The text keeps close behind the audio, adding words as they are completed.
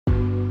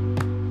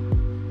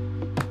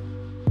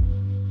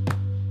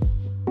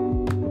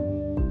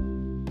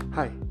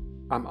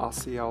I'm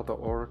Asiel the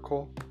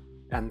Oracle,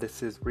 and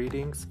this is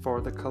Readings for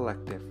the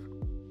Collective.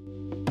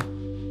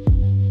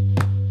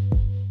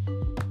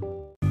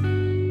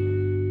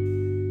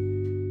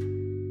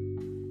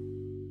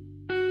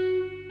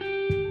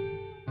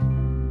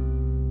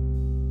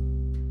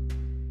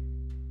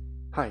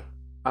 Hi,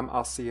 I'm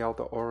Asiel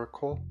the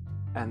Oracle,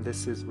 and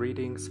this is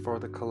Readings for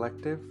the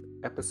Collective,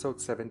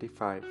 episode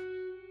 75.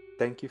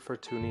 Thank you for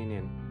tuning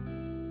in.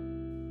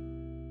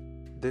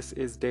 This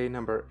is day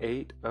number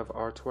 8 of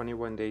our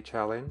 21-day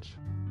challenge.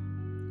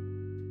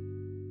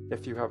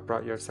 If you have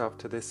brought yourself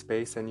to this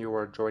space and you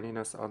are joining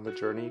us on the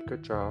journey,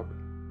 good job.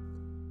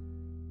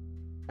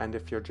 And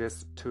if you're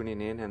just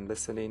tuning in and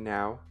listening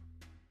now,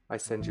 I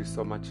send you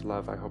so much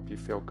love. I hope you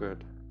feel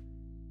good.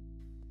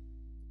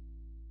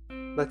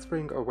 Let's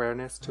bring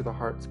awareness to the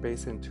heart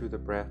space and to the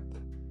breath.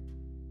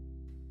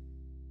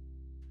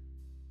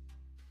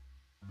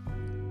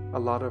 A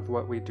lot of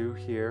what we do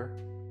here,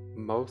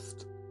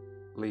 mostly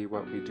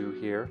what we do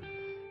here,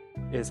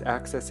 is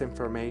access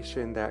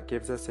information that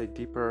gives us a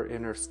deeper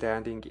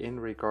understanding in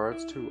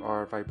regards to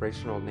our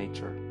vibrational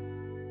nature,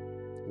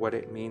 what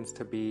it means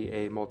to be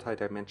a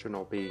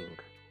multidimensional being.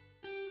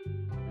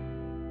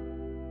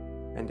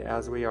 And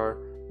as we are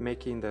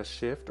making the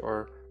shift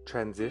or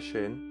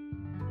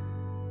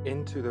transition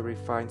into the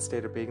refined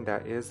state of being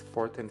that is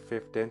fourth and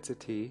fifth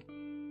density,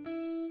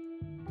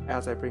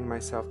 as I bring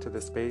myself to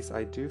the space,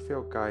 I do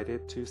feel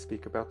guided to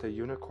speak about the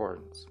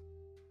unicorns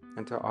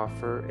and to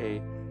offer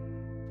a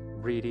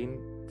reading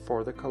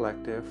for the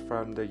collective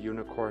from the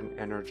unicorn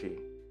energy.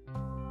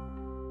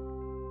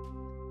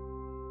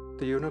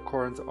 The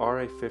unicorns are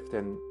a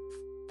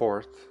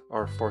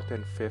fourth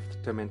and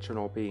fifth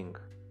dimensional being.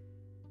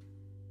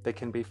 They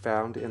can be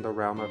found in the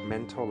realm of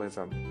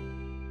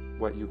mentalism,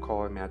 what you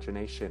call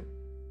imagination.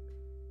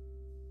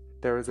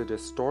 There is a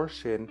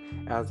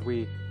distortion as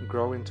we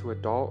grow into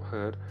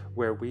adulthood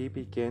where we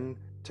begin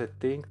to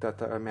think that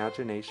the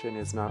imagination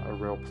is not a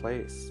real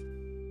place.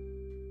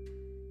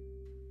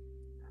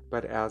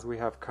 But as we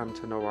have come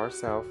to know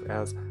ourselves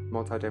as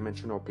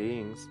multidimensional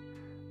beings,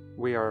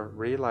 we are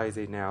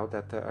realizing now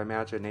that the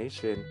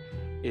imagination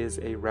is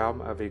a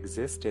realm of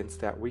existence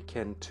that we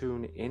can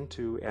tune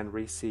into and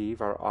receive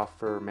or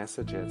offer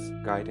messages,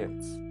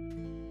 guidance.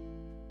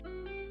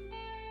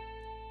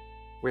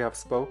 We have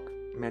spoke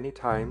many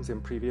times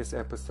in previous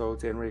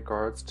episodes in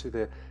regards to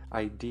the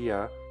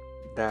idea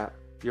that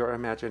your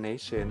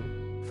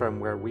imagination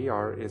from where we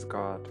are is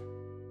God.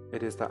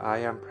 It is the I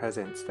am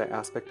presence, the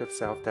aspect of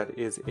self that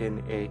is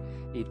in a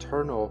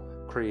eternal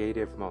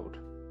creative mode.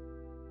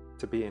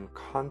 To be in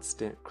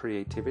constant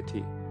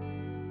creativity.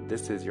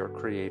 This is your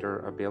creator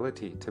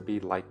ability, to be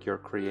like your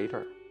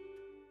creator.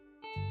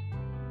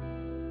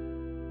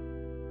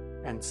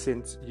 And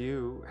since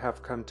you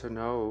have come to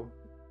know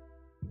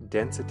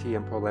density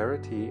and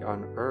polarity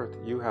on earth,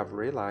 you have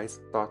realized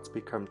thoughts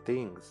become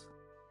things.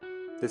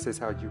 This is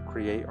how you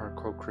create or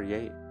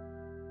co-create.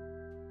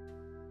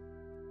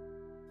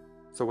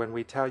 So when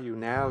we tell you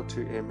now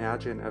to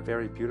imagine a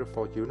very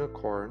beautiful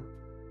unicorn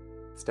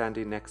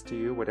standing next to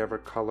you, whatever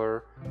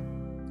color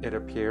it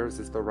appears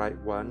is the right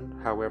one,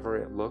 however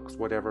it looks,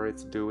 whatever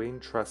it's doing,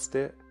 trust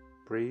it,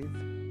 breathe.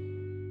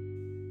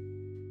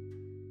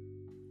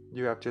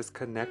 You have just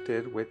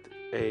connected with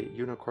a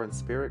unicorn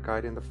spirit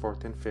guide in the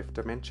fourth and fifth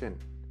dimension.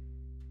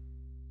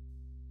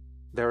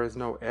 There is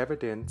no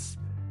evidence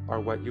or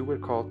what you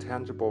would call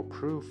tangible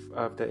proof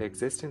of the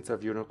existence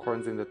of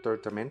unicorns in the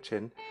third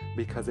dimension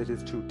because it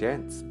is too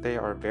dense. They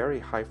are very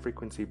high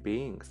frequency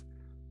beings.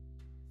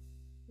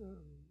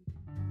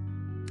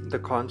 The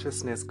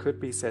consciousness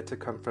could be said to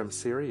come from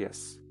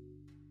Sirius,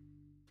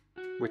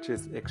 which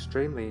is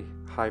extremely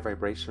high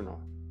vibrational.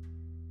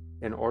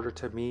 In order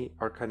to meet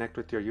or connect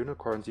with your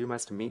unicorns, you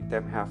must meet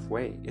them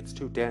halfway. It's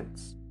too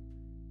dense.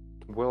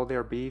 Will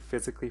there be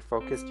physically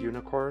focused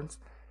unicorns?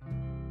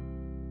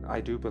 I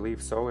do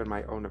believe so, in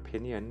my own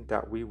opinion,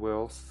 that we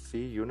will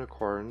see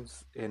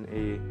unicorns in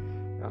a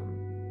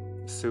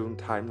soon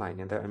timeline,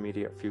 in the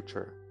immediate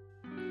future.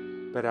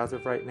 But as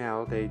of right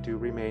now, they do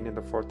remain in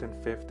the fourth and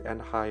fifth and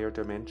higher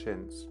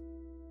dimensions.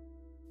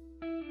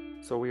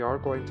 So we are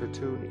going to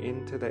tune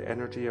into the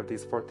energy of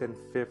these fourth and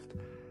fifth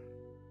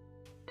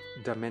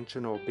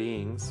dimensional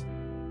beings,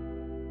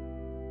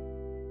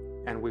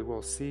 and we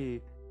will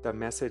see the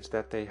message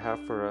that they have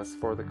for us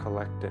for the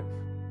collective,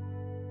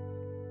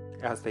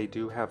 as they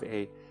do have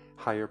a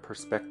higher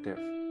perspective.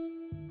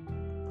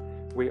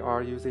 We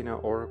are using an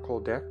oracle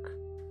deck,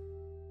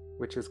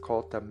 which is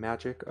called the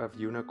Magic of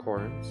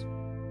Unicorns.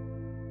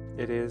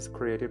 It is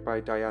created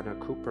by Diana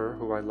Cooper,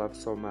 who I love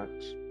so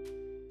much.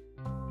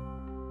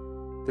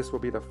 This will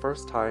be the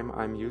first time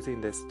I'm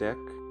using this deck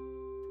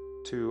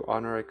to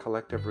honor a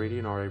collective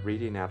reading or a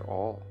reading at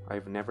all.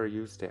 I've never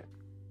used it.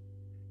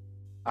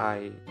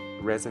 I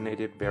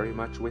resonated very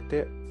much with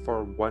it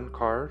for one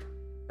card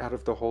out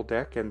of the whole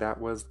deck, and that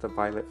was the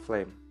Violet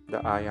Flame.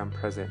 The I Am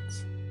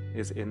Presence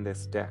is in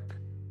this deck.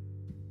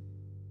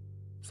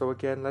 So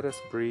again, let us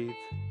breathe.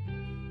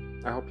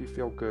 I hope you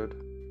feel good.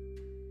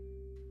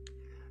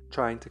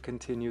 trying to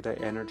continue the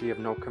energy of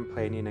no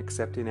complaining,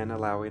 accepting and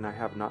allowing. I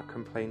have not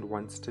complained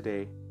once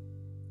today.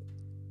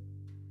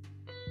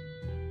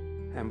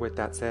 And with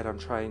that said, I'm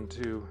trying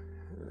to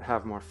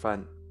have more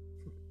fun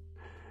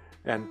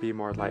and be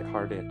more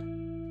lighthearted.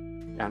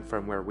 And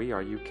from where we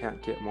are, you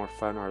can't get more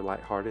fun or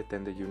lighthearted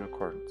than the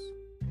unicorns.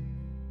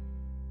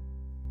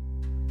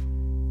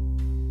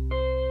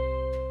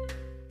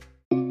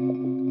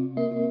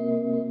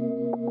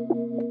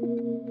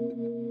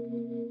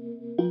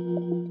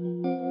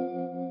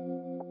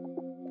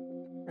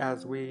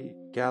 As we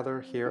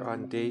gather here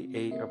on day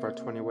 8 of our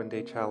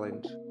 21-day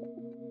challenge,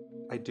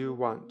 I do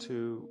want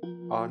to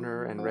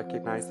honor and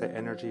recognize the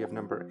energy of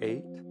number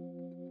 8.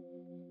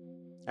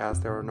 As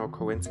there are no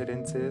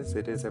coincidences,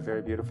 it is a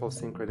very beautiful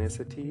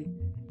synchronicity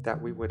that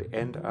we would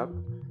end up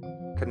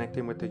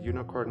connecting with the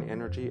unicorn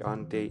energy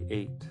on day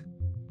 8.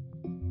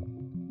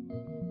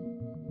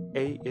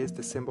 8 is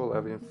the symbol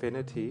of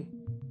infinity,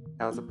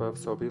 as above,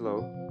 so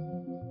below.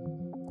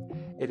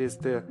 It is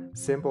the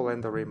symbol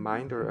and the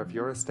reminder of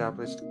your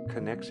established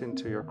connection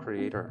to your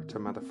Creator, to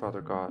Mother, Father,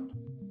 God.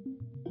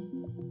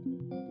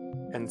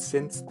 And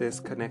since this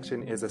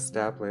connection is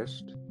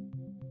established,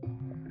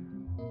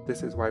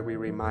 this is why we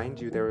remind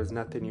you there is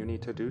nothing you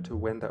need to do to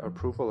win the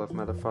approval of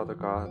Mother, Father,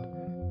 God.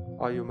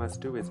 All you must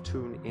do is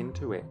tune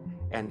into it,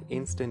 and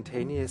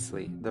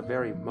instantaneously, the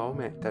very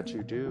moment that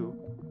you do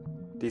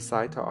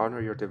decide to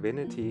honor your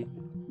divinity,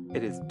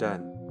 it is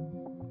done.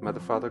 Mother,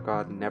 Father,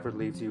 God never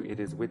leaves you. It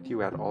is with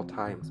you at all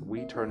times.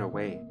 We turn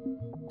away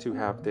to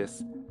have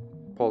this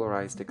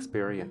polarized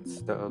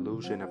experience, the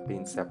illusion of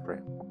being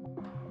separate.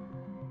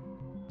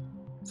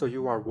 So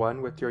you are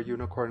one with your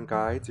unicorn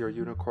guides, your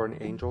unicorn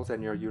angels,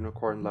 and your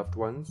unicorn loved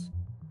ones.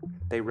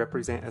 They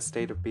represent a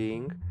state of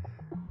being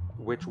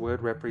which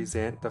would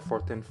represent the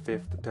 4th and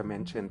 5th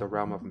dimension, the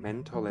realm of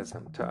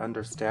mentalism. To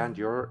understand,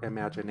 your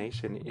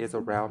imagination is a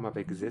realm of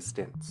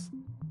existence.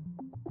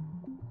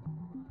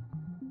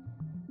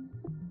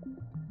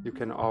 You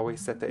can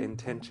always set the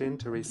intention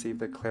to receive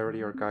the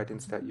clarity or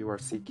guidance that you are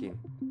seeking.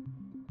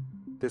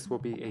 This will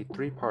be a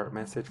 3-part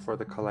message for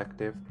the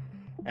collective,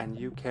 and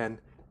you can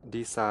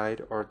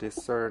decide or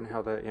discern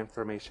how the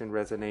information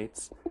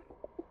resonates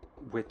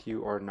with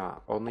you or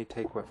not. Only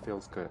take what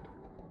feels good.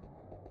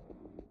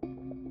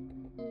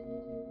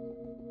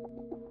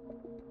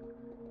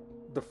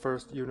 The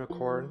first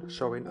unicorn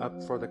showing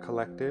up for the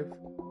collective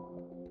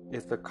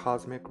is the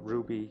Cosmic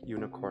Ruby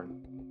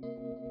Unicorn.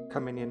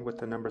 Coming in with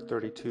the number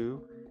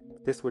 32,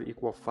 this would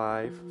equal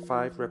 5.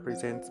 5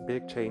 represents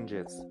big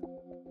changes,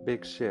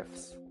 big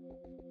shifts.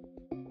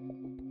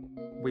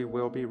 We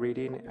will be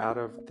reading out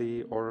of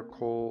the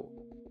Oracle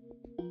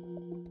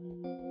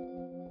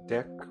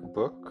deck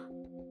book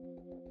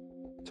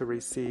to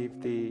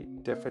receive the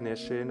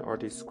definition or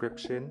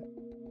description,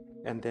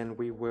 and then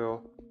we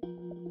will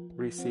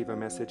receive a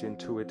message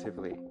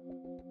intuitively.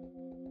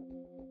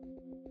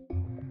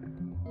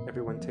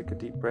 Everyone take a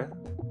deep breath.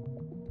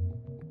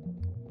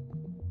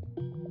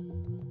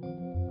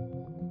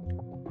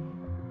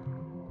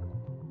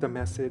 The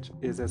message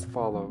is as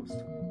follows.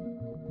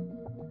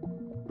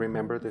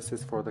 Remember, this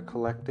is for the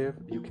collective.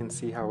 You can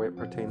see how it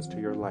pertains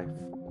to your life.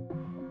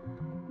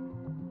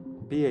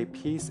 Be a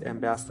peace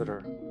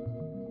ambassador.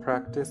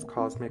 Practice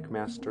cosmic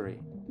mastery.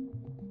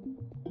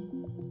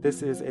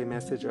 This is a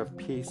message of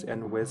peace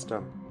and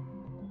wisdom.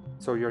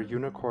 So your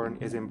unicorn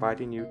is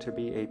inviting you to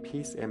be a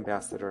peace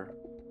ambassador.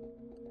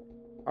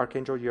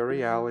 Archangel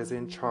Uriel is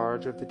in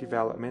charge of the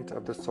development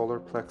of the solar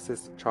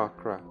plexus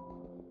chakra.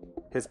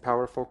 His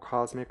powerful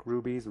cosmic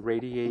rubies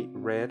radiate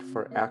red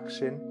for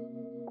action,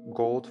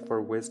 gold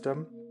for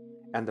wisdom,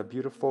 and the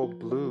beautiful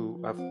blue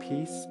of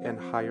peace and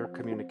higher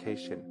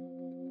communication.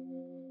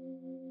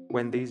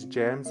 When these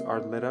gems are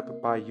lit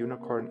up by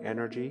unicorn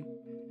energy,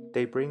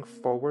 they bring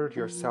forward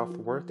your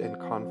self-worth and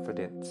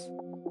confidence,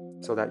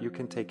 so that you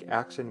can take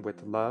action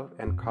with love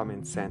and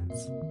common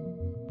sense.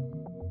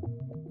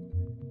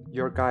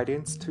 Your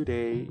guidance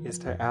today is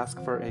to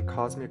ask for a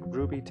cosmic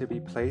ruby to be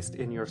placed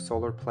in your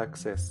solar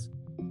plexus.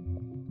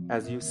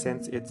 As you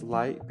sense its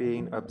light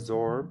being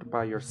absorbed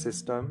by your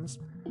systems,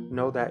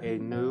 know that a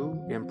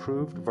new,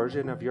 improved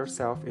version of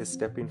yourself is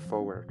stepping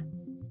forward.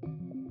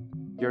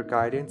 Your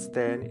guidance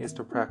then is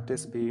to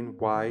practice being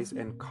wise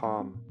and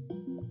calm.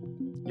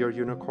 Your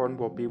unicorn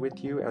will be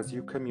with you as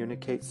you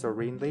communicate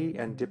serenely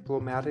and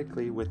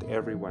diplomatically with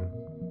everyone.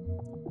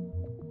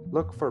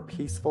 Look for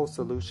peaceful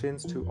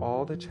solutions to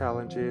all the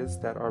challenges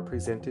that are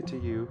presented to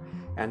you,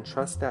 and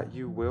trust that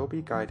you will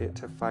be guided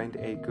to find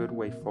a good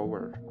way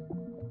forward.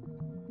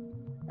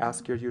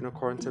 Ask your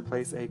unicorn to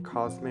place a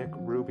cosmic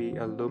ruby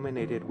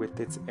illuminated with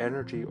its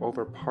energy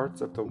over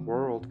parts of the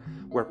world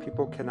where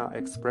people cannot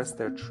express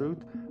their truth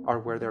or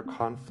where their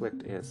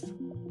conflict is.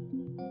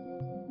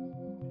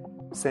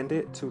 Send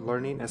it to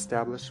learning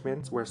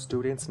establishments where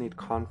students need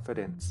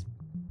confidence.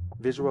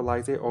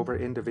 Visualize it over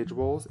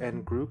individuals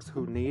and groups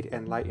who need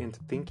enlightened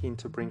thinking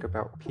to bring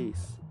about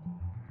peace.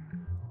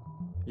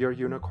 Your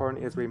unicorn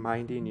is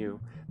reminding you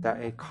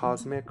that a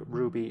cosmic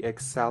ruby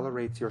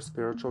accelerates your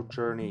spiritual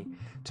journey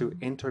to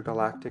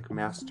intergalactic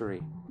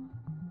mastery.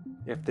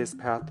 If this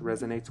path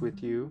resonates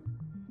with you,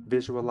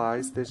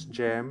 visualize this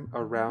gem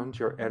around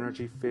your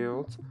energy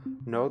field.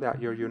 Know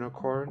that your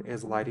unicorn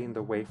is lighting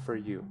the way for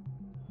you.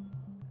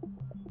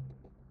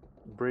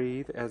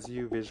 Breathe as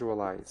you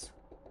visualize.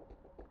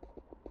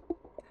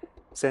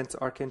 Sense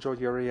Archangel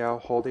Uriel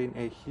holding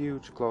a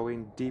huge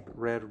glowing deep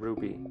red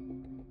ruby.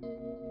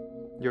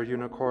 Your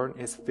unicorn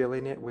is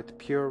filling it with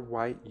pure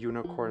white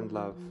unicorn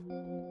love.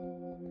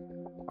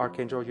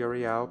 Archangel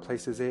Uriel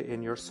places it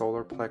in your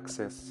solar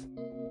plexus.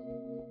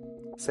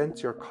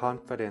 Sense your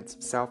confidence,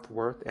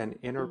 self-worth, and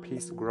inner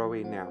peace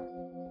growing now.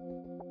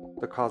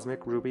 The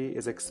cosmic ruby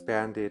is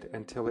expanded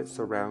until it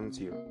surrounds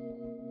you.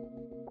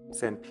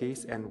 Send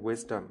peace and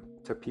wisdom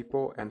to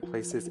people and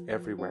places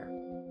everywhere.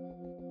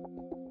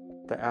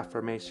 The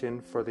affirmation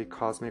for the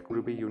cosmic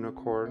ruby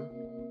unicorn: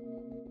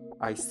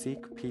 I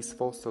seek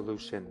peaceful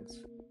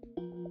solutions.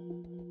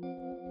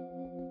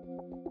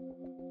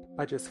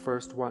 I just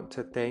first want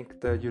to thank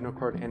the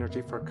unicorn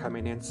energy for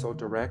coming in so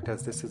direct,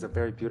 as this is a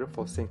very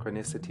beautiful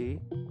synchronicity.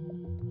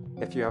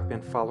 If you have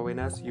been following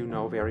us, you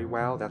know very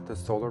well that the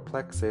solar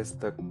plexus,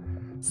 the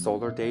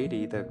solar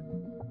deity, the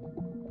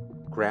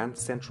grand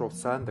central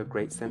sun, the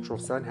great central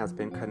sun, has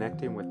been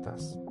connecting with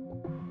us.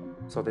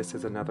 So this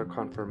is another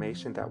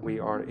confirmation that we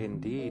are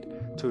indeed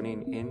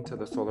tuning into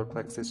the solar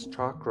plexus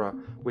chakra,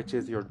 which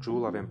is your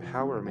jewel of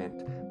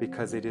empowerment,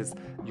 because it is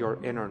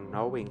your inner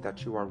knowing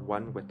that you are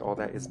one with all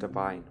that is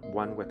divine,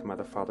 one with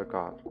Mother, Father,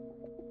 God.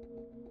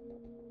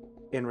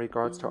 In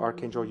regards to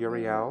Archangel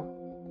Uriel,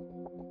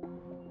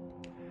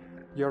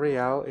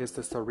 Uriel is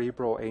the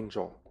cerebral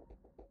angel,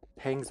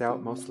 hangs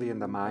out mostly in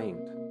the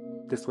mind.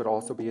 This would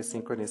also be a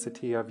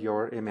synchronicity of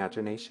your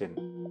imagination.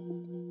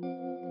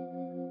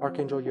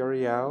 Archangel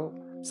Uriel,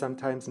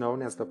 sometimes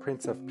known as the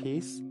Prince of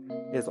Peace,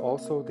 is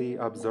also the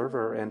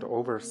observer and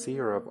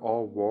overseer of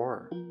all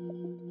war.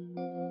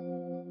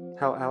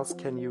 How else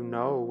can you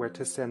know where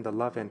to send the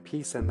love and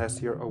peace unless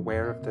you're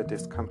aware of the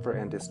discomfort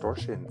and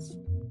distortions?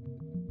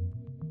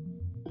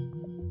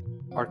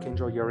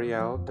 Archangel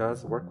Uriel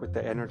does work with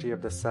the energy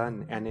of the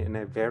sun, and in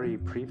a very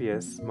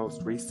previous,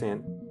 most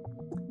recent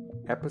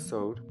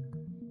episode,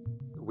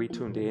 we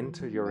tuned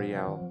into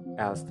Uriel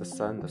as the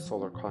sun, the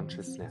solar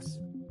consciousness.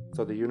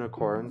 So the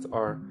unicorns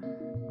are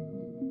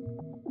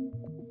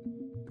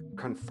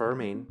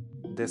confirming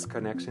this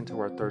connection to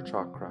our third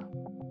chakra.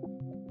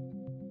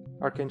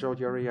 Archangel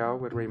Uriel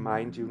would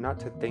remind you not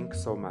to think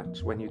so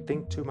much. When you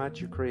think too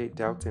much, you create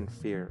doubts and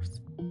fears.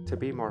 To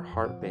be more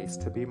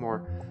heart-based, to be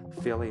more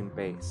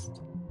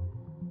feeling-based.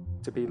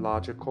 To be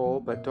logical,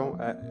 but don't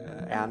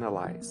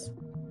analyze.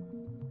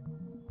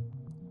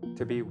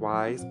 To be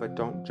wise, but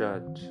don't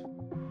judge.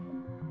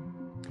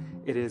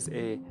 It is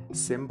a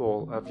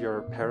symbol of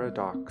your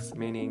paradox,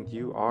 meaning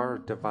you are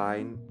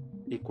divine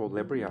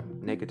equilibrium,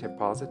 negative,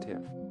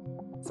 positive.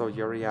 So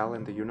Uriel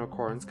and the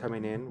unicorns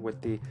coming in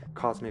with the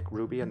cosmic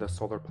ruby and the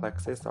solar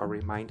plexus are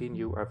reminding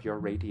you of your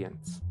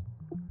radiance.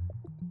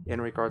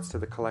 In regards to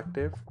the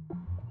collective,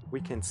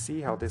 we can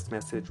see how this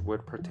message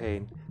would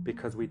pertain,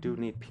 because we do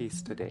need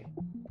peace today.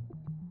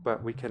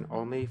 But we can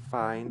only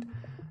find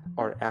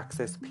or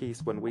access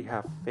peace when we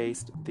have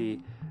faced the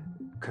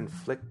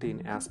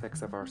conflicting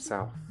aspects of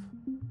ourselves.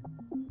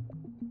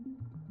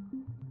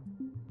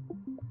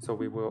 So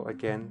we will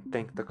again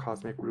thank the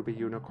Cosmic Ruby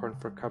Unicorn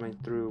for coming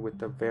through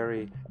with a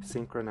very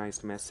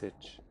synchronized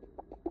message.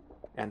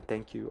 And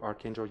thank you,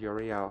 Archangel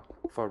Uriel,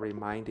 for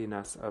reminding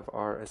us of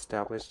our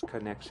established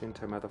connection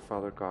to Mother,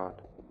 Father,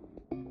 God.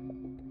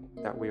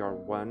 That we are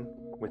one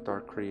with our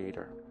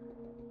Creator.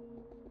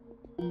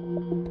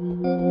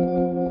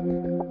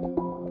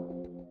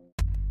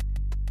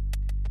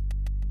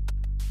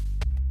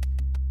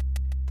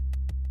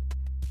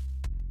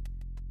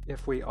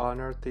 If we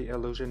honor the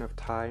illusion of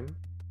time,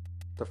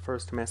 the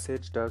first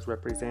message does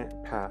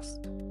represent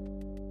past,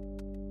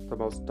 the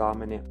most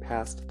dominant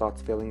past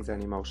thoughts, feelings,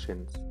 and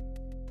emotions.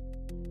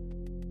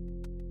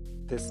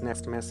 This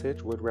next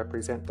message would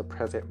represent the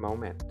present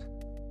moment.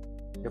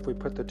 If we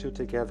put the two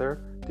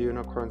together, the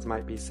unicorns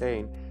might be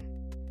saying,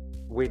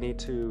 we need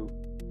to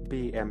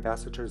be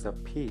ambassadors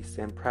of peace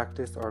and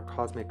practice our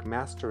cosmic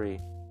mastery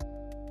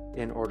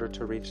in order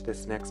to reach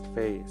this next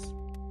phase.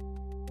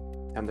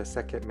 And the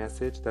second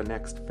message, the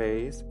next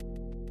phase,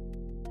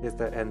 is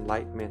the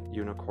Enlightenment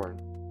Unicorn.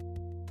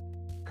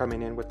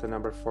 Coming in with the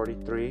number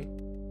 43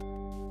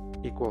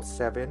 equals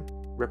 7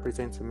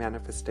 represents a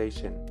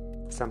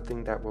manifestation,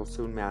 something that will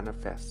soon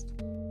manifest.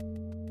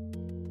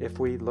 If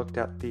we looked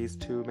at these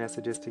two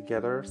messages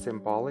together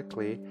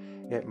symbolically,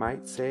 it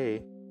might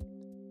say,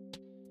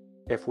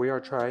 if we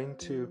are trying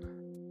to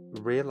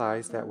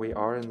realize that we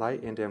are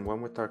enlightened and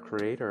one with our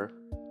Creator,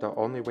 the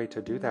only way to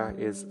do that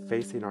is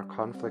facing our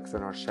conflicts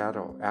and our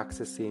shadow,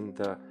 accessing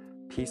the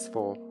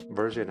peaceful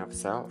version of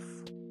self.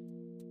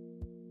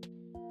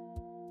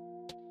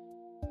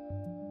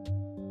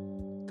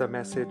 The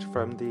message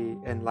from the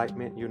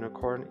Enlightenment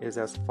Unicorn is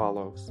as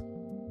follows.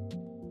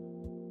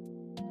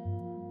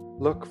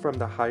 Look from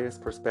the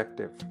highest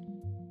perspective.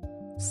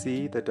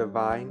 See the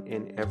divine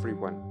in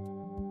everyone.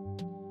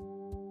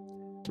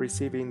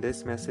 Receiving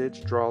this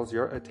message draws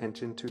your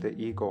attention to the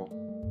eagle.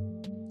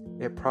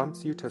 It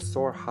prompts you to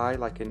soar high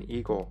like an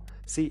eagle,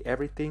 see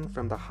everything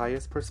from the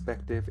highest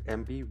perspective,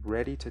 and be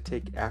ready to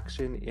take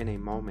action in a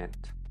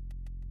moment.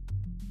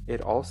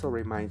 It also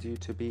reminds you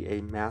to be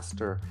a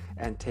master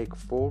and take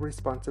full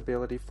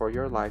responsibility for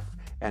your life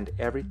and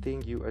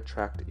everything you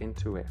attract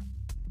into it.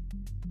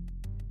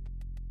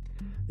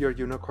 Your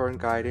unicorn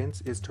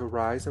guidance is to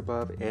rise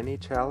above any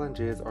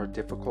challenges or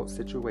difficult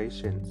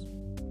situations.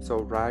 So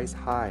rise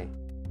high.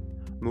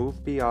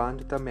 Move beyond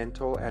the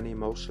mental and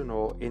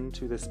emotional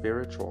into the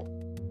spiritual.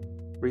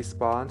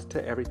 Respond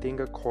to everything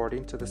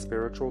according to the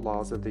spiritual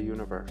laws of the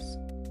universe.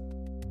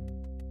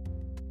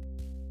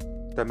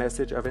 The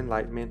message of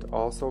enlightenment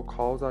also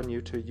calls on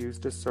you to use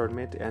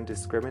discernment and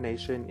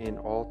discrimination in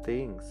all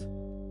things.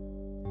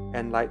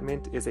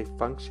 Enlightenment is a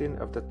function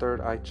of the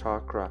third eye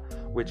chakra,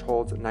 which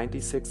holds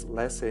 96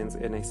 lessons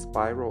in a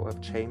spiral of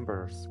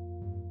chambers.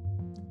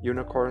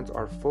 Unicorns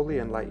are fully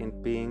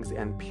enlightened beings,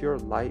 and pure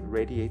light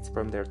radiates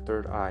from their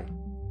third eye.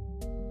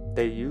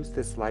 They use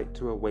this light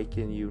to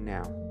awaken you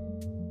now.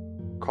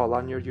 Call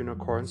on your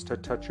unicorns to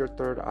touch your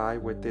third eye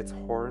with its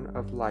horn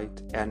of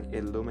light and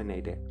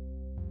illuminate it.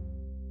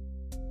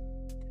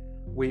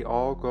 We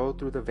all go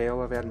through the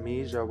veil of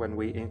amnesia when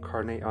we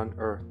incarnate on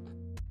earth.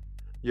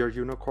 Your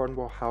unicorn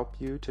will help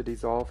you to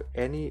dissolve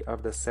any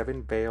of the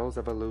 7 veils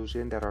of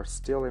illusion that are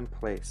still in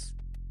place.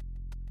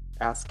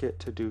 Ask it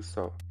to do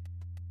so.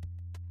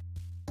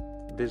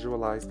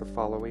 Visualize the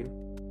following.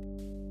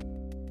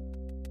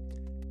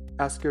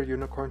 Ask your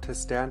unicorn to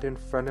stand in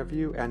front of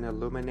you and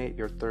illuminate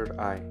your third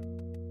eye.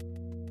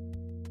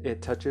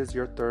 It touches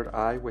your third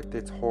eye with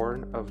its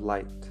horn of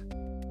light.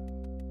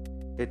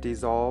 It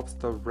dissolves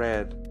the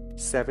red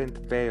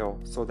 7th veil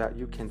so that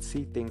you can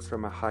see things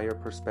from a higher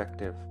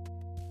perspective.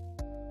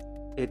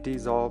 It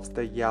dissolves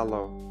the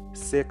yellow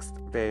 6th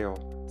veil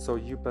so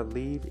you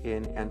believe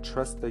in and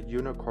trust the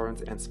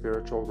unicorns and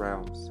spiritual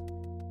realms.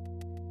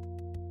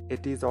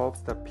 It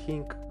dissolves the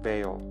pink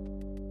veil,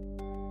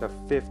 the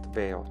 5th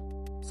veil,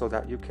 so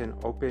that you can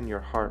open your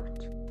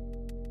heart.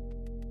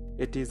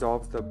 It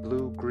dissolves the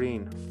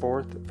blue-green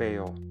 4th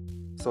veil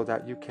so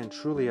that you can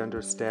truly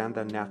understand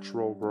the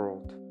natural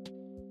world.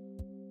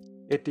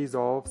 It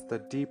dissolves the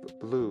deep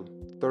blue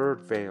 3rd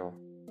veil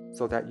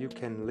so that you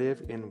can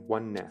live in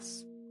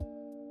oneness.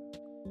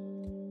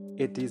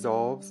 It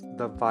dissolves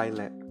the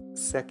violet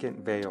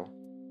 2nd veil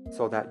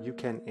so that you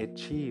can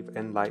achieve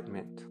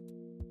enlightenment.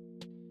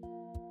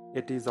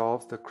 It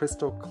dissolves the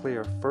crystal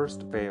clear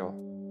 1st veil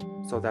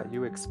so that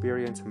you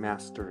experience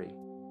mastery.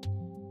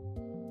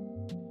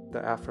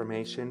 The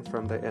affirmation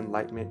from the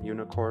Enlightenment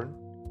Unicorn: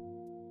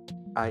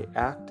 I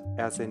act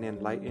as an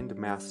enlightened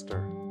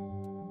master.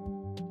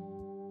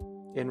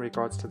 In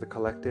regards to the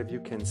collective,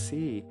 you can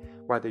see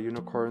why the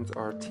unicorns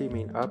are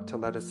teaming up to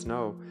let us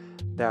know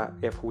that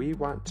if we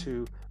want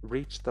to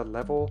reach the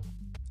level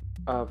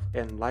of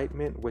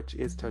enlightenment, which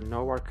is to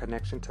know our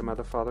connection to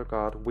Mother, Father,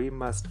 God, we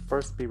must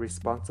first be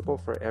responsible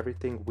for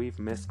everything we've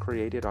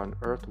miscreated on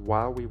earth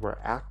while we were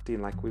acting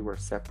like we were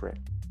separate.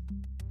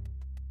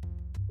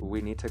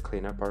 We need to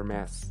clean up our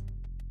mess.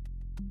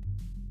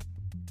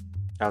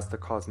 As the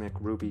cosmic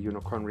ruby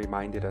unicorn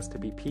reminded us to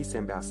be peace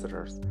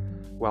ambassadors.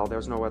 Well,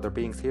 there's no other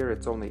beings here,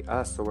 it's only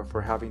us, so if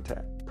we're having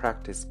to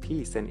practice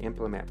peace and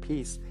implement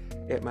peace,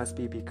 it must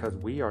be because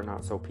we are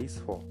not so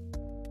peaceful.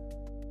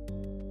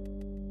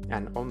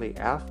 And only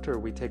after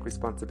we take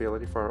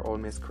responsibility for our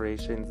own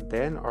miscreations,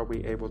 then are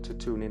we able to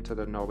tune into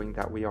the knowing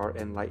that we are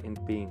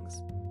enlightened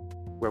beings,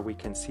 where we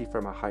can see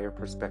from a higher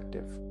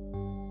perspective.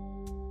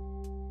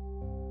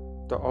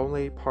 The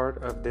only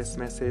part of this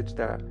message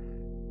that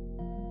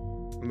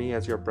me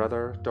as your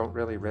brother don't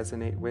really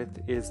resonate with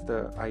is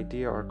the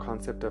idea or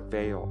concept of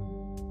veil.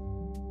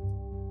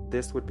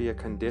 This would be a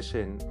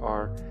condition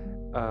or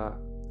a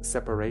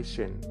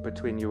separation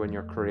between you and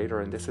your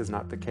Creator, and this is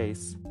not the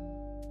case.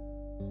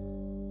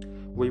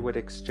 We would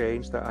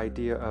exchange the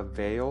idea of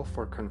veil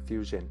for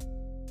confusion.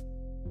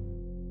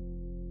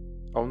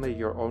 Only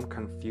your own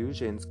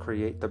confusions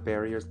create the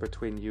barriers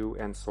between you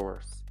and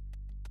Source.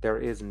 There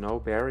is no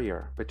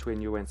barrier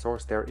between you and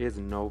Source. There is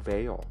no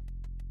veil.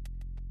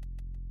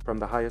 From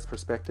the highest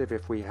perspective,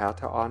 if we had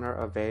to honor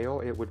a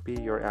veil, it would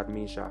be your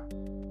amnesia,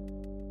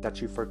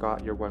 that you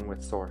forgot you're one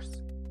with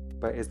Source.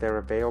 But is there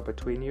a veil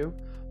between you?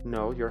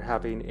 No, you're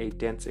having a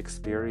dense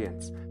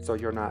experience, so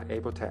you're not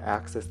able to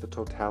access the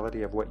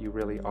totality of what you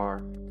really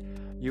are.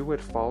 You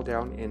would fall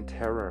down in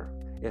terror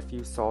if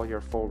you saw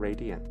your full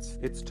radiance.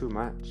 It's too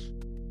much.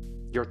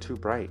 You're too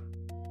bright.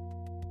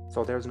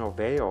 So there's no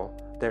veil.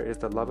 There is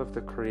the love of the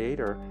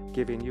Creator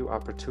giving you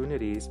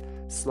opportunities,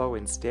 slow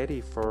and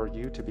steady, for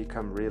you to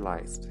become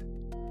realized.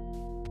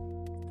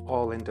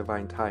 All in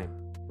divine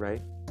time,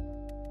 right?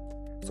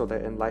 So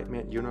the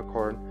Enlightenment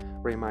Unicorn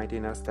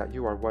reminding us that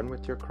you are one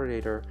with your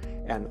Creator,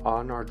 and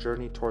on our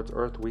journey towards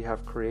Earth, we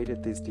have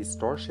created these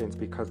distortions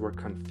because we're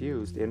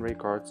confused in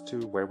regards to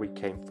where we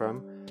came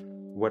from,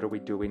 what are we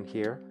doing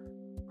here,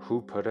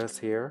 who put us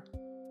here.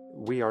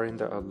 We are in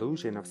the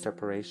illusion of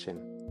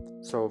separation.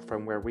 So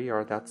from where we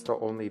are, that's the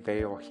only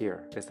veil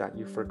here, is that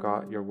you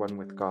forgot you're one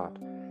with God.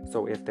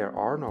 So if there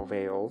are no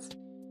veils,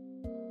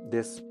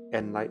 this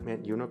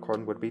enlightenment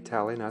unicorn would be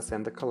telling us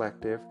and the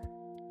collective,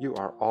 you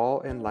are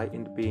all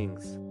enlightened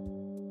beings.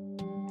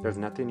 There's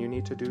nothing you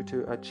need to do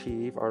to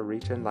achieve or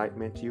reach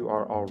enlightenment. You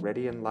are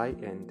already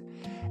enlightened,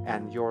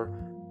 and your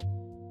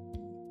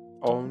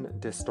own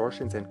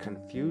distortions and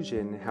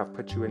confusion have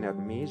put you in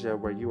amnesia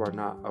where you are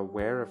not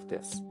aware of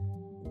this.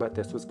 But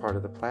this was part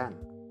of the plan.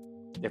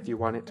 If you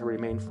wanted to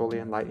remain fully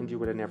enlightened, you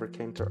would have never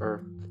came to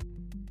Earth.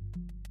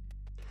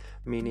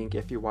 Meaning,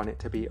 if you wanted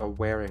to be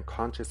aware and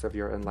conscious of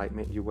your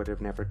enlightenment, you would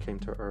have never came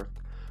to Earth.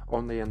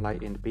 Only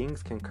enlightened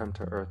beings can come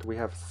to Earth. We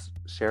have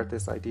shared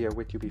this idea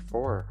with you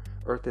before.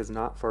 Earth is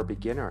not for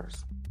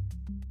beginners.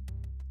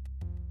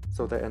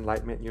 So the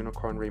enlightenment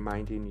unicorn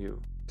reminding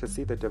you to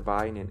see the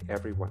divine in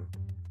everyone.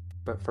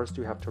 But first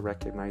you have to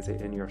recognize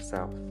it in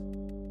yourself.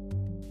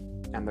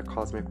 And the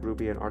cosmic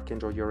ruby and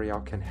Archangel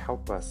Uriel can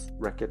help us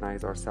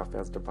recognize ourselves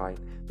as divine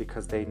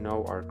because they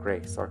know our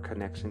grace, our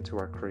connection to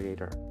our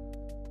Creator.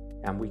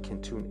 And we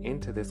can tune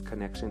into this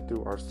connection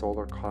through our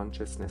solar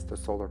consciousness, the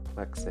solar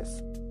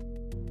plexus,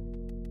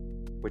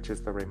 which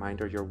is the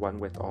reminder you're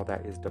one with all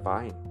that is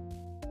divine.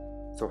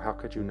 So how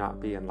could you not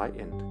be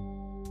enlightened?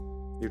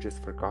 You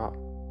just forgot.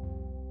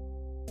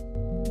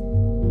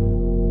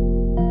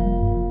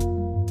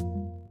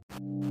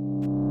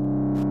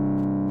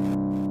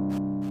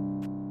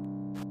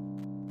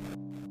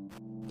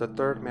 The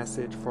third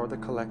message for the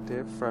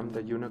collective from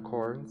the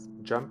unicorns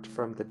jumped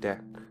from the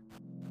deck.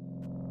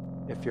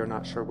 If you're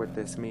not sure what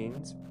this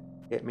means,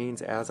 it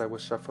means as I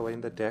was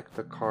shuffling the deck,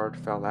 the card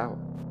fell out.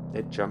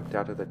 It jumped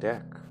out of the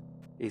deck.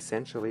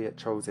 Essentially, it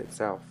chose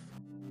itself.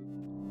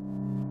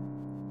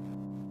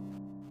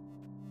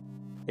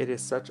 It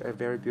is such a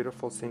very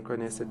beautiful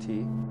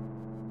synchronicity,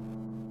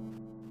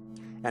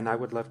 and I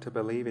would love to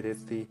believe it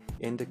is the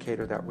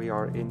indicator that we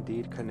are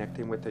indeed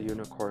connecting with the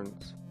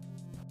unicorns.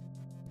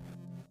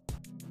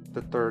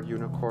 The third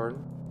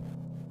unicorn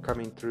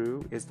coming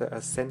through is the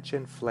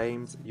Ascension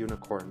Flames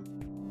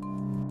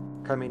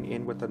unicorn. Coming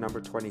in with the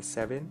number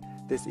 27,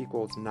 this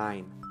equals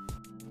 9.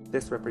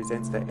 This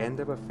represents the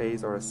end of a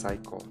phase or a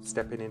cycle,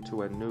 stepping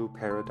into a new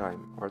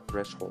paradigm or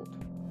threshold.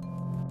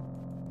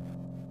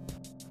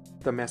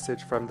 The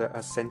message from the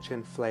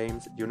Ascension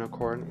Flames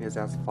unicorn is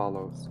as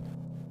follows.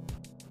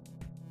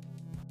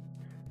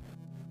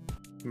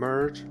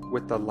 Merge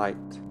with the light.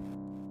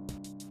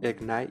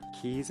 Ignite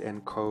keys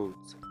and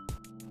codes.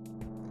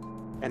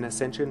 An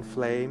ascension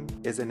flame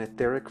is an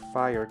etheric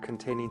fire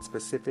containing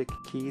specific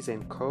keys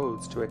and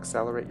codes to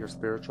accelerate your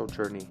spiritual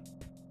journey.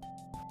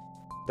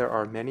 There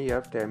are many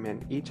of them,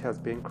 and each has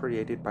been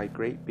created by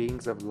great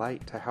beings of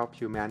light to help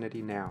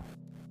humanity now.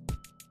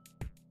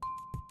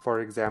 For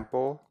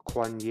example,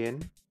 Kuan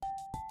Yin,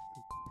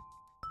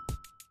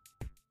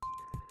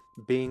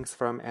 beings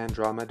from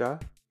Andromeda,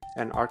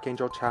 and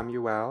Archangel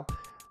Chamuel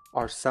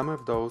are some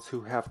of those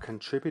who have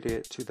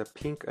contributed to the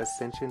pink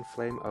ascension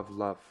flame of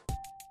love.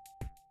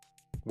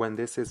 When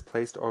this is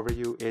placed over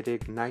you, it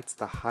ignites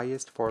the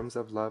highest forms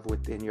of love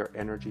within your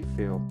energy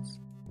fields.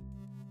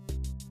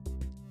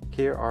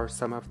 Here are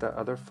some of the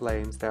other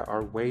flames that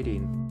are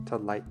waiting to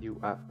light you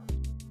up.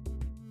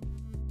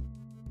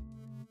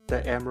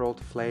 The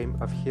emerald flame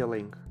of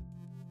healing.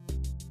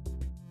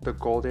 The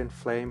golden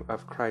flame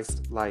of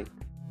Christ's light.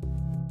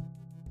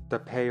 The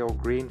pale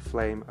green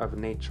flame of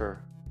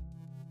nature.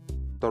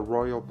 The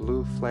royal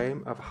blue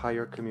flame of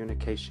higher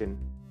communication.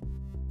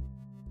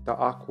 The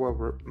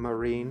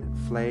aquamarine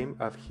flame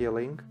of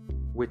healing,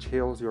 which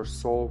heals your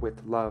soul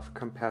with love,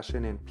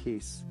 compassion, and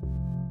peace.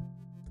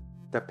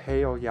 The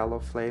pale yellow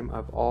flame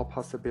of all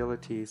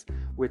possibilities,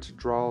 which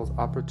draws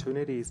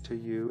opportunities to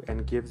you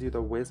and gives you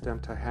the wisdom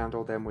to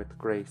handle them with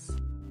grace.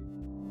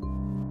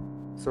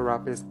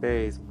 Serapis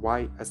Bey's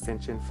white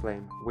ascension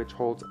flame, which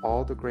holds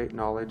all the great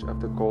knowledge of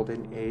the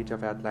golden age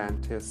of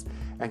Atlantis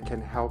and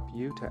can help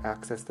you to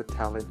access the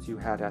talents you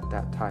had at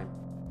that time.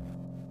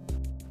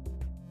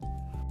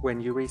 When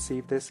you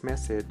receive this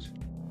message,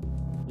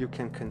 you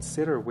can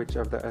consider which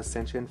of the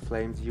ascension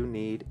flames you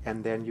need,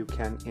 and then you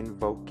can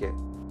invoke it.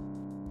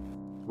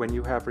 When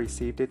you have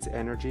received its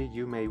energy,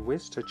 you may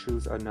wish to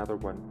choose another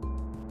one.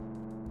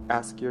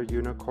 Ask your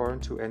unicorn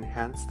to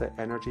enhance the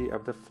energy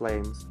of the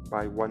flames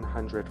by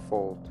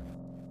 100-fold.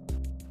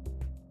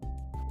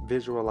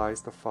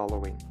 Visualize the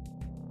following.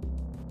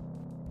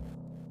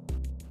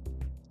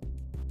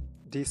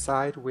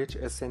 Decide which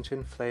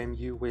ascension flame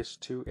you wish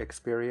to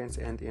experience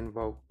and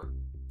invoke.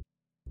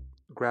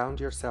 Ground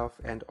yourself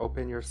and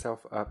open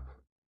yourself up.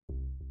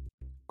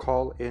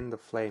 Call in the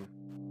flame.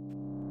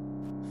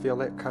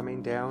 Feel it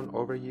coming down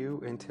over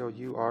you until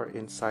you are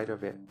inside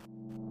of it.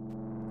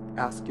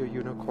 Ask your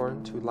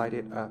unicorn to light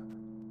it up.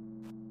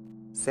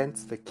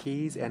 Sense the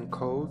keys and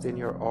codes in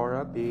your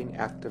aura being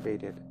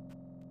activated.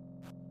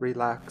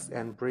 Relax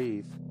and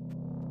breathe.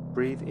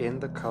 Breathe in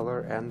the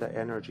color and the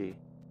energy.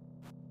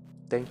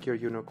 Thank your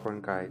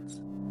unicorn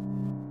guides.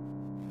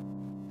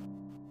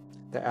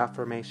 The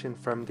affirmation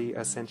from the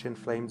Ascension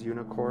Flames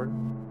unicorn: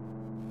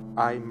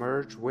 I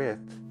merge with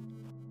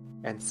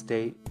and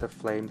state the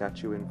flame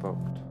that you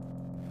invoked.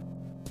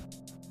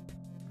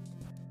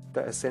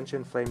 The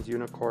Ascension Flames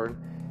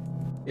Unicorn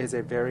is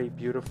a very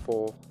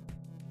beautiful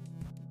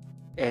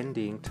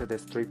ending to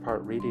this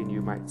 3-part reading,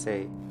 you might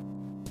say.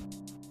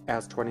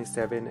 As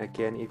 27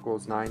 again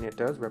equals 9, it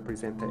does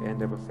represent the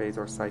end of a phase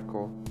or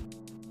cycle.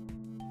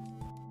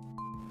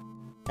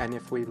 And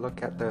if we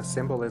look at the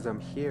symbolism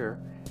here,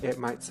 it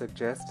might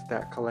suggest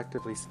that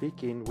collectively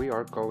speaking, we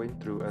are going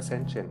through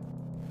ascension.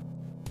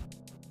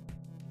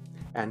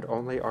 And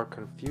only our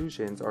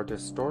confusions, our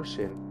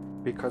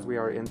distortion, because we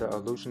are in the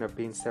illusion of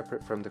being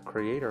separate from the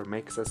Creator,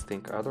 makes us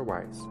think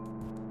otherwise.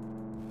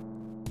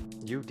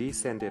 You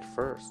descended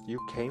first. You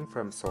came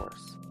from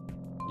Source.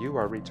 You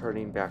are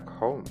returning back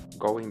home,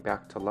 going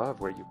back to love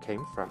where you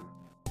came from.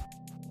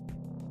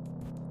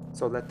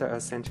 So let the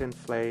Ascension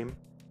Flame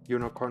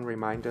Unicorn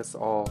remind us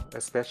all,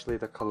 especially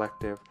the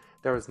collective,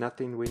 there is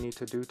nothing we need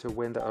to do to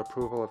win the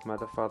approval of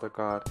Mother, Father,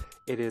 God.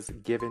 It is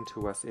given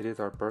to us. It is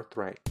our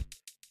birthright.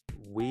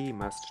 We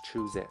must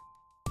choose it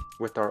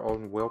with our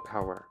own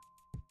willpower.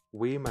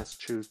 We must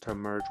choose to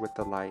merge with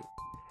the light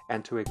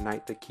and to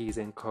ignite the keys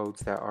and codes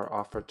that are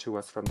offered to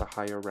us from the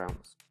higher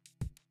realms.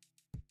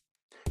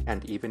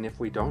 And even if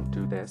we don't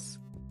do this,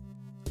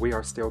 we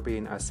are still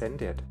being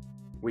ascended.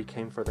 We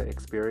came for the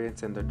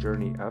experience and the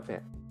journey of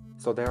it.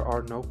 So there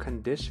are no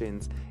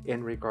conditions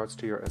in regards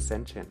to your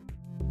ascension.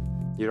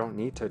 You don't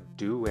need to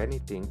do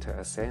anything to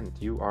ascend.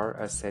 You are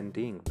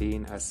ascending,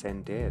 being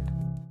ascended.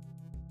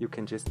 You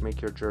can just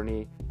make your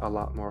journey a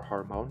lot more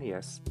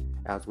harmonious,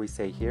 as we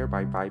say here,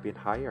 by vibing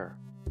higher.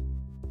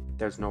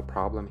 There's no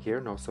problem here,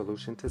 no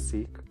solution to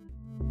seek.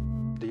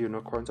 The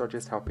unicorns are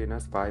just helping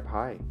us vibe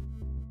high,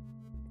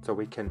 so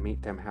we can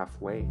meet them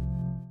halfway,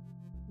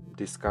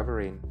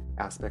 discovering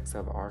aspects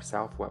of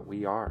ourself, what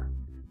we are.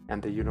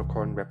 And the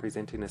unicorn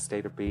representing a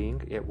state of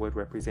being, it would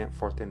represent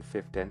 4th and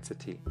 5th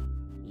density.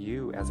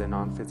 You as a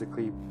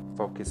non-physically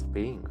focused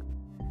being,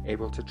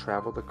 able to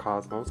travel the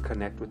cosmos,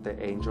 connect with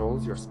the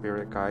angels, your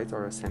spirit guides,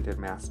 or ascended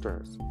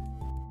masters.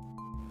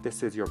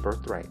 This is your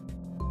birthright,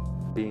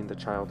 being the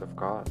child of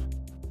God.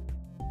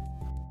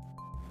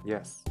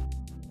 Yes.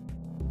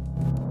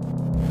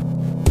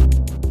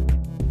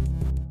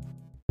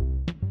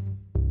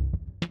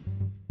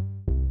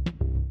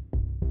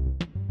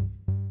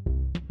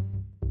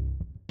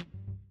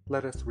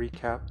 Let us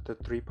recap the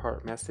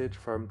 3-part message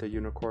from the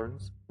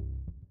unicorns.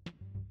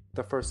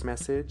 The first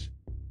message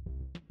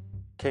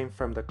came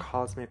from the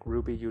Cosmic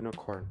Ruby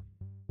Unicorn.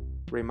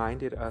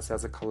 Reminded us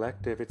as a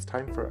collective it's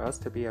time for us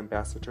to be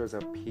ambassadors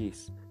of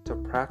peace, to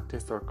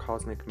practice our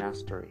cosmic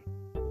mastery.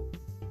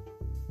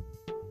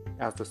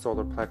 As the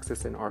solar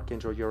plexus and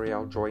Archangel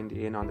Uriel joined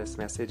in on this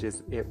message,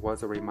 it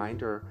was a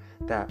reminder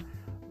that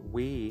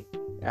we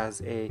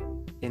as a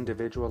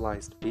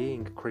individualized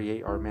being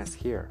create our mess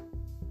here.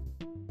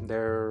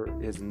 There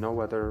is no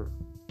other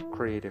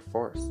creative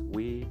force.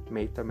 We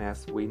made the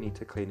mess, we need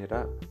to clean it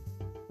up.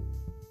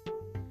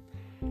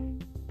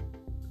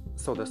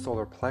 So the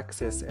solar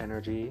plexus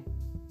energy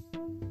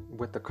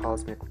with the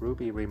cosmic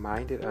ruby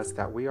reminded us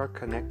that we are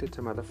connected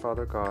to Mother,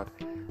 Father, God.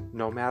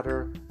 No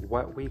matter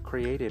what we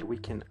created, we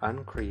can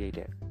uncreate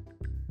it.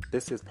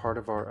 This is part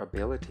of our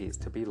abilities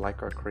to be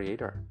like our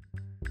Creator.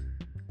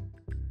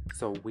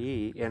 So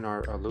we, in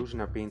our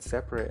illusion of being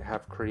separate,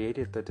 have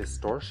created the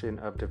distortion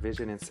of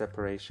division and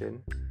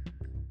separation.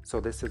 So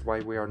this is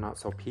why we are not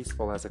so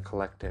peaceful as a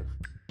collective.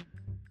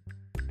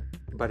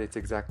 But it's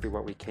exactly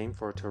what we came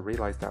for, to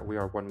realize that we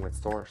are one with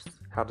Source.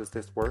 How does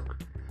this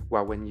work?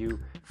 Well, when you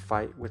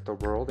fight with the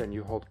world and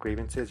you hold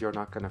grievances, you're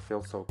not going to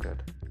feel so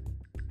good.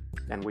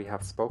 And we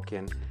have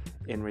spoken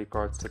in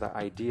regards to the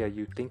idea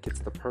you think it's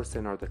the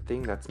person or the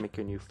thing that's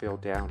making you feel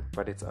down,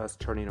 but it's us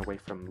turning away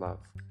from love.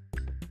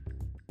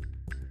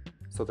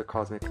 So the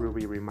Cosmic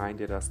Ruby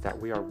reminded us that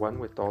we are one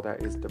with all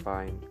that is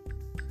divine.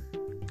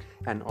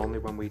 And only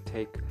when we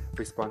take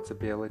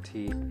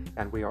responsibility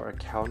and we are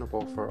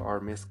accountable for our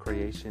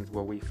miscreations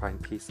will we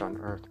find peace on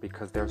earth,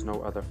 because there's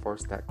no other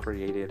force that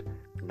created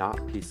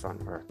not peace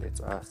on earth. It's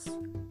us.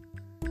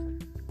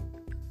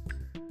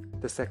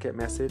 The second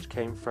message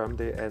came from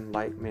the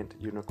Enlightenment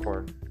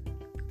Unicorn,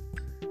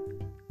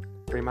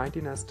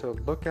 reminding us to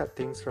look at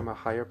things from a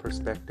higher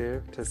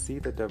perspective, to see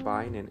the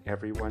divine in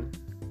everyone.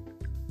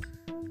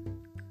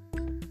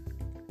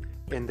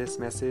 In this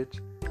message,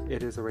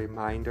 it is a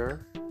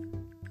reminder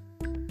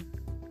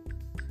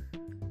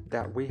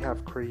that we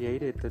have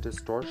created the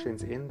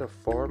distortions in the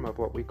form of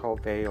what we call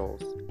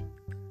veils.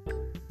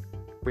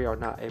 We are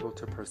not able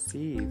to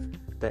perceive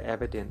the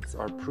evidence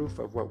or proof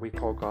of what we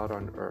call God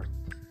on earth.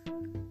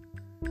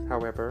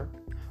 However,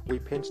 we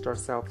pinched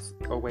ourselves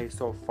away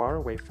so far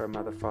away from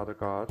Mother, Father,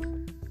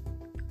 God,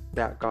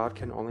 that God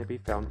can only be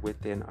found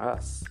within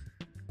us,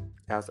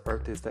 as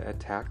earth is the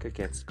attack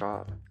against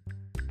God.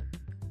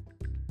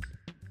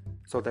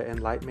 So the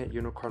Enlightenment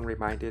Unicorn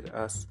reminded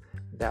us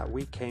that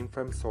we came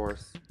from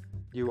Source.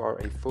 You are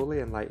a fully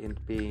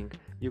enlightened being.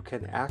 You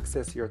can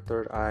access your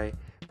third eye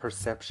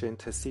perception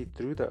to see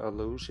through the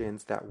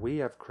illusions that we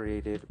have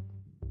created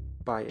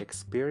by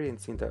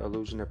experiencing the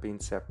illusion of being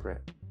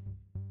separate.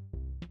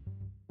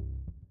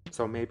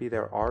 So maybe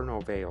there are no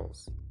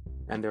veils,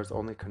 and there's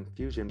only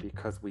confusion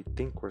because we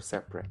think we're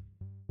separate.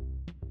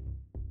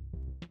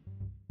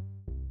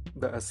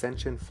 The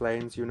Ascension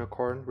Flames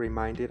unicorn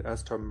reminded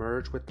us to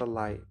merge with the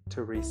light,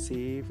 to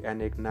receive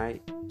and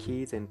ignite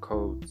keys and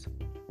codes.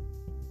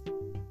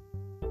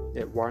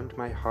 It warmed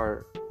my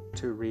heart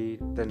to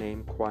read the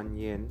name Kuan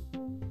Yin,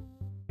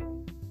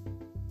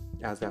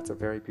 as that's a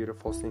very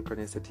beautiful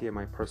synchronicity in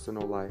my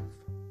personal life.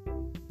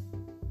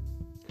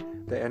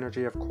 The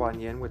energy of Kuan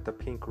Yin with the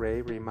pink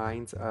ray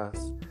reminds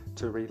us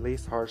to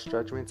release harsh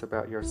judgments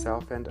about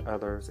yourself and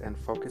others and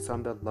focus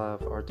on the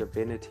love or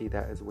divinity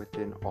that is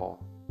within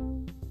all.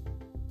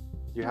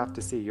 You have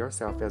to see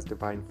yourself as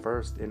divine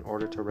first in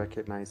order to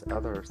recognize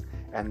others,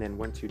 and then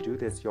once you do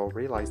this, you'll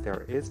realize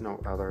there is no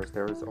others,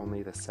 there is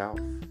only the self.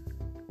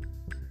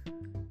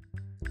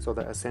 So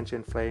the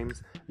Ascension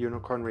Flames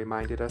unicorn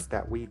reminded us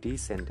that we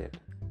descended.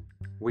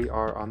 We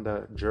are on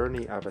the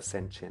journey of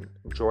ascension,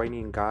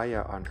 joining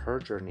Gaia on her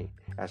journey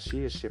as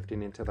she is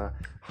shifting into the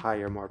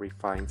higher, more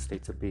refined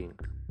states of being.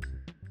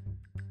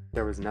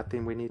 There is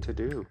nothing we need to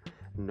do,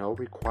 no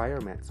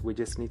requirements. We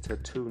just need to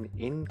tune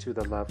into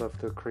the love of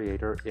the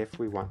Creator if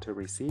we want to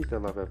receive the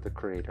love of the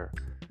Creator.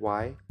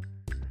 Why?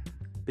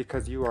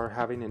 Because you are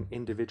having an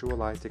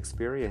individualized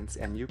experience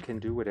and you can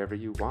do whatever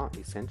you want,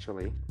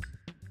 essentially.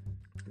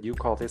 You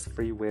call this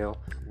free will,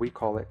 we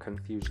call it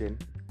confusion.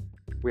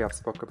 We have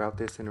spoke about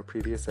this in a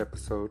previous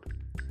episode.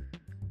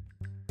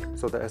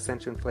 So the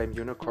Ascension Flame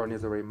Unicorn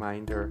is a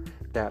reminder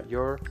that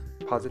your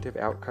positive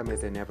outcome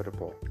is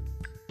inevitable.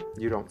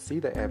 You don't see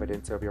the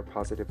evidence of your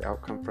positive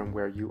outcome from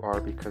where you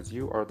are because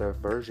you are the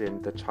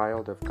version, the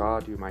child of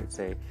God, you might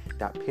say,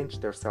 that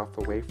pinched their self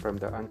away from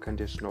the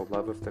unconditional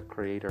love of the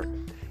Creator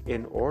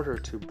in order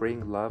to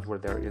bring love where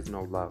there is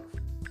no love.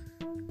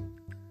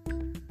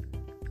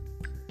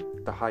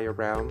 The higher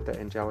realm, the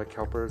angelic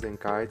helpers and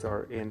guides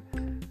are in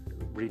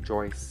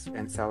rejoice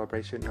and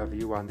celebration of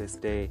you on this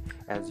day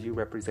as you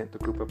represent the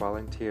group of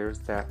volunteers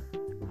that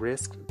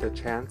risked the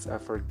chance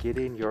of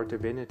forgetting your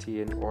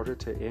divinity in order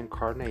to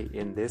incarnate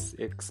in this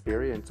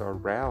experience or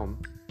realm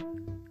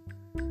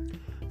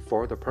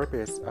for the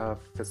purpose of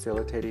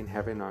facilitating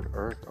heaven on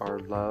earth or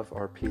love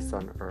or peace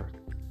on earth.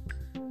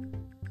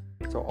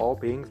 So all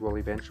beings will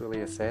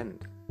eventually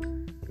ascend.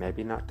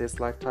 Maybe not this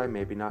lifetime,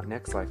 maybe not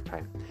next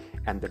lifetime.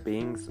 And the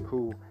beings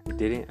who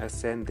didn't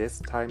ascend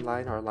this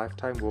timeline or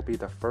lifetime will be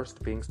the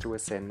first beings to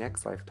ascend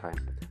next lifetime.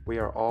 We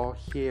are all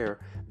here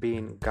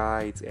being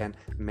guides and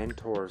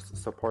mentors,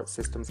 support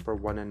systems for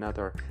one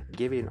another,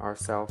 giving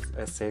ourselves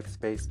a safe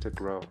space to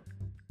grow.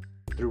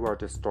 Through our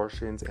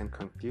distortions and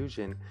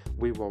confusion,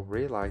 we will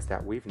realize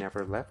that we've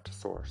never left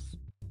Source.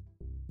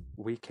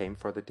 We came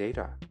for the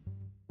data.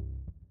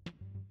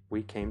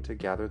 We came to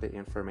gather the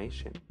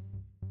information.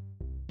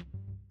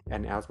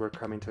 And as we're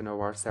coming to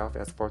know ourselves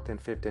as fourth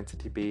and fifth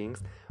density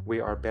beings, we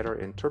are better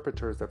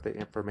interpreters of the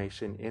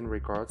information in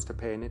regards to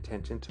paying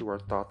attention to our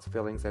thoughts,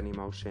 feelings, and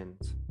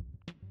emotions.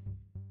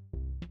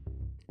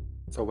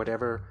 So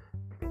whatever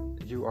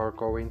you are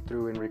going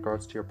through in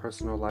regards to your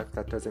personal life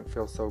that doesn't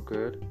feel so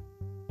good,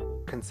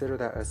 consider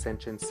that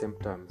ascension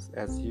symptoms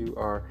as you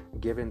are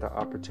given the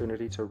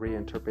opportunity to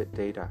reinterpret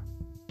data.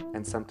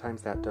 And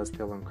sometimes that does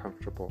feel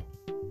uncomfortable.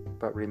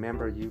 But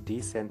remember, you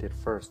descended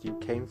first. You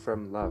came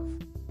from love.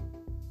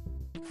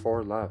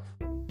 For love,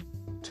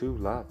 to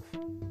love.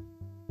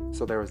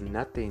 So there is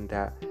nothing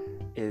that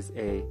is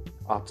a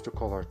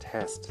obstacle or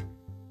test.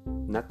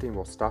 Nothing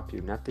will stop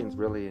you. Nothing's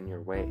really in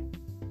your way,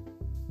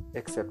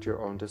 except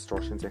your own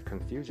distortions and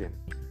confusion,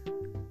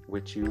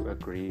 which you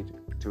agreed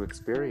to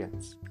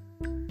experience.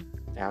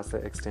 As the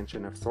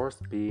extension of Source,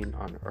 being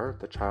on earth,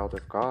 the child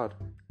of God,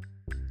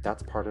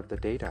 that's part of the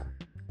data.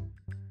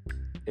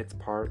 It's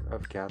part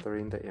of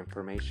gathering the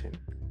information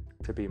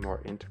to be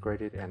more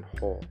integrated and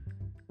whole.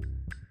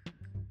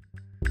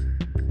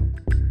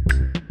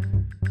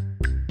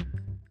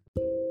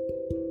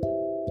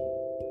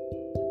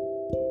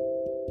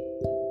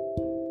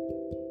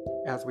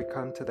 As we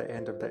come to the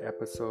end of the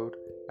episode,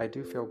 I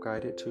do feel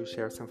guided to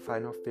share some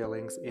final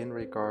feelings in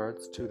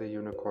regards to the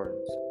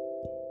unicorns.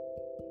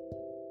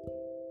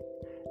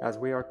 As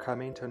we are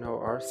coming to know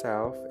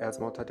ourselves as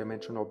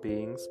multidimensional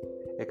beings,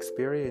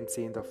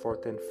 experiencing the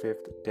fourth and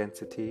fifth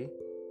density,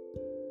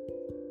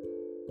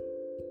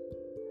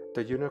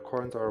 the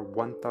unicorns are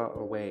one thought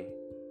away,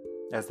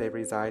 as they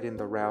reside in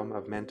the realm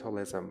of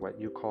mentalism, what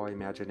you call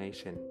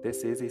imagination.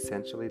 This is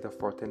essentially the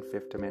fourth and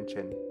fifth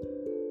dimension.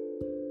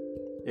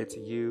 It's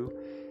you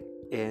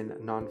in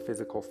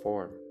non-physical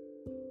form.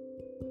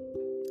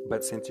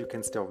 But since you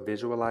can still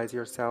visualize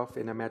yourself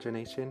in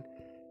imagination,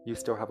 you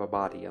still have a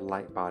body, a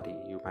light body,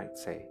 you might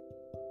say.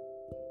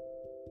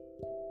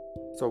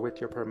 So with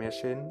your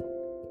permission,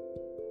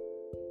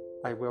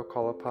 I will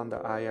call upon the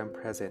I Am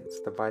Presence,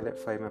 the violet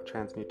flame of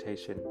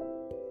transmutation.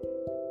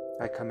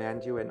 I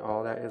command you and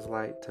all that is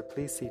light to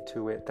please see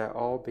to it that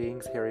all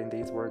beings hearing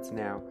these words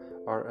now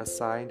are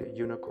assigned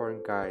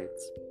unicorn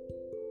guides.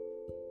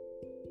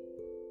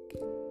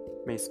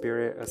 May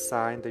Spirit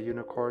assign the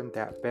unicorn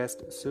that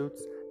best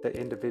suits the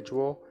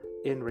individual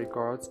in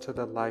regards to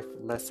the life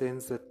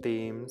lessons, the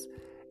themes,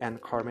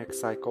 and karmic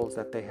cycles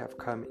that they have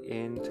come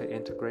in to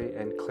integrate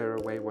and clear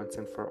away once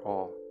and for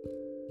all.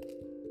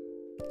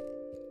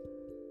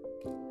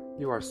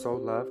 You are so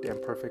loved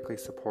and perfectly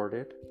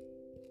supported.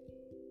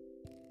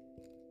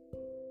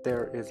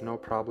 There is no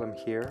problem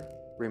here.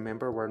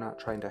 Remember, we're not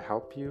trying to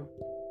help you,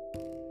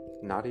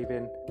 not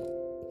even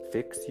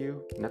fix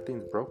you.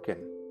 Nothing's broken.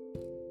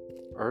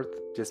 Earth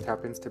just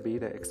happens to be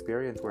the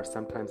experience where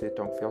sometimes it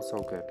don't feel so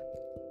good.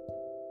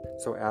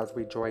 So as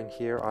we join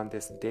here on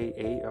this day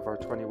 8 of our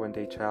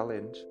 21-day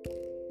challenge,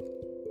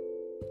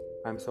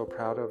 I'm so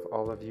proud of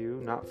all of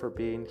you, not for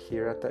being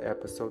here at the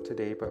episode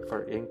today, but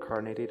for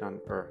incarnating on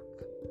Earth.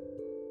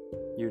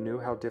 You knew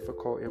how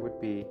difficult it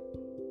would be,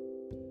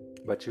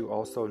 but you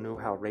also knew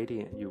how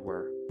radiant you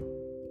were.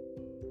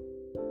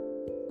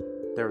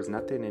 There was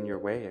nothing in your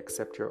way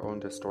except your own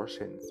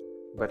distortions.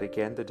 But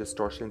again, the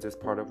distortions is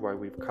part of why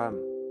we've come,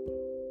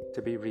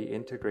 to be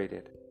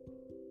reintegrated.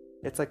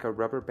 It's like a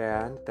rubber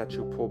band that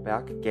you pull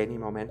back, gaining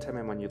momentum,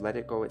 and when you let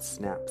it go, it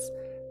snaps.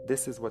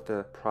 This is what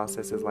the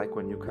process is like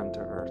when you come to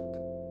Earth.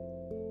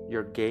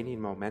 You're gaining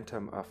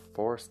momentum, a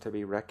force to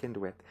be reckoned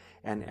with,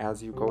 and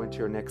as you go into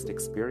your next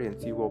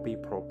experience, you will be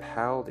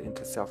propelled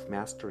into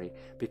self-mastery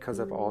because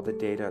of all the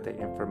data, the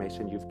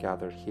information you've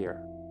gathered here.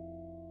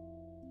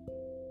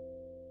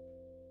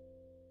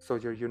 So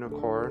your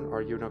unicorn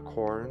or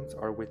unicorns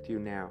are with you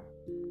now.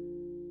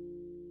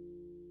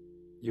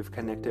 You've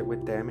connected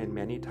with them in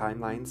many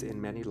timelines,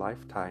 in many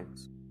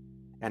lifetimes.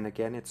 And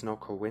again, it's no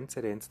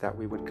coincidence that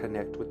we would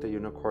connect with the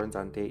unicorns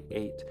on day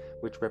 8,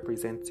 which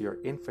represents your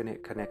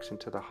infinite connection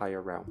to the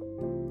higher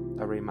realm.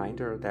 A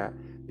reminder that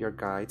your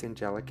guides,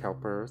 angelic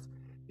helpers,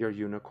 your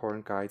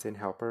unicorn guides and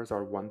helpers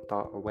are one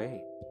thought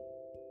away.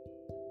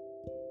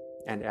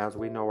 And as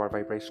we know our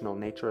vibrational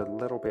nature a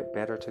little bit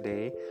better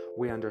today,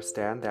 we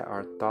understand that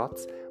our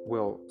thoughts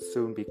will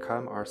soon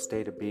become our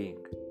state of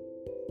being.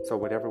 So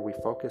whatever we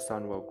focus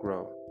on will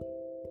grow.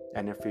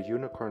 And if your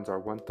unicorns are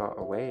one thought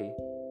away,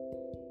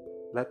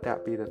 let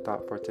that be the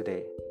thought for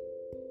today.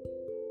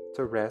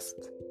 To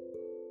rest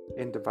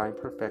in divine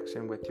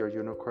perfection with your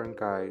unicorn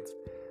guides,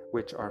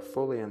 which are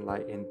fully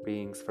enlightened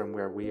beings from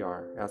where we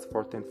are. As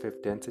 4th and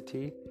 5th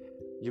density,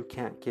 you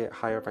can't get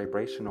higher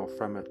vibrational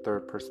from a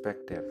third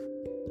perspective.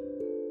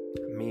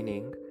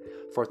 Meaning,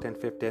 4th and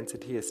 5th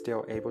density is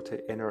still able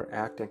to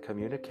interact and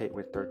communicate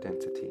with 3rd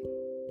density.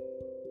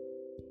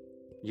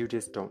 You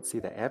just don't see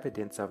the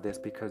evidence of this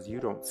because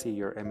you don't see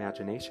your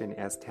imagination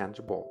as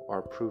tangible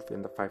or proof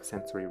in the 5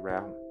 sensory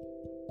realm.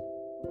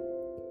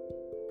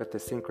 But the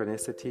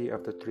synchronicity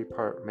of the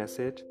 3-part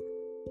message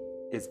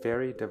is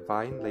very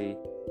divinely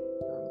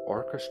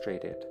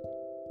orchestrated.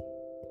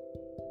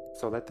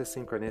 So let the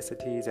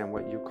synchronicities and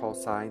what you call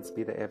signs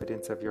be the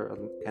evidence of your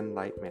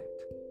enlightenment.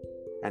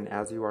 And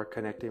as you are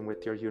connecting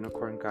with your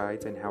unicorn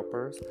guides and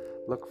helpers,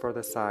 look for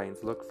the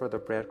signs, look for the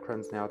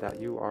breadcrumbs now that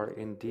you are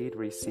indeed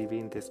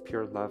receiving this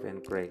pure love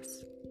and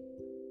grace.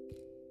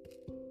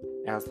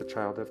 As the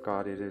child of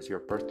God, it is your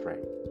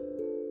birthright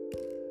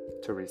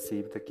to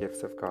receive the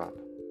gifts of God.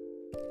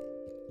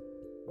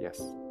 Yes.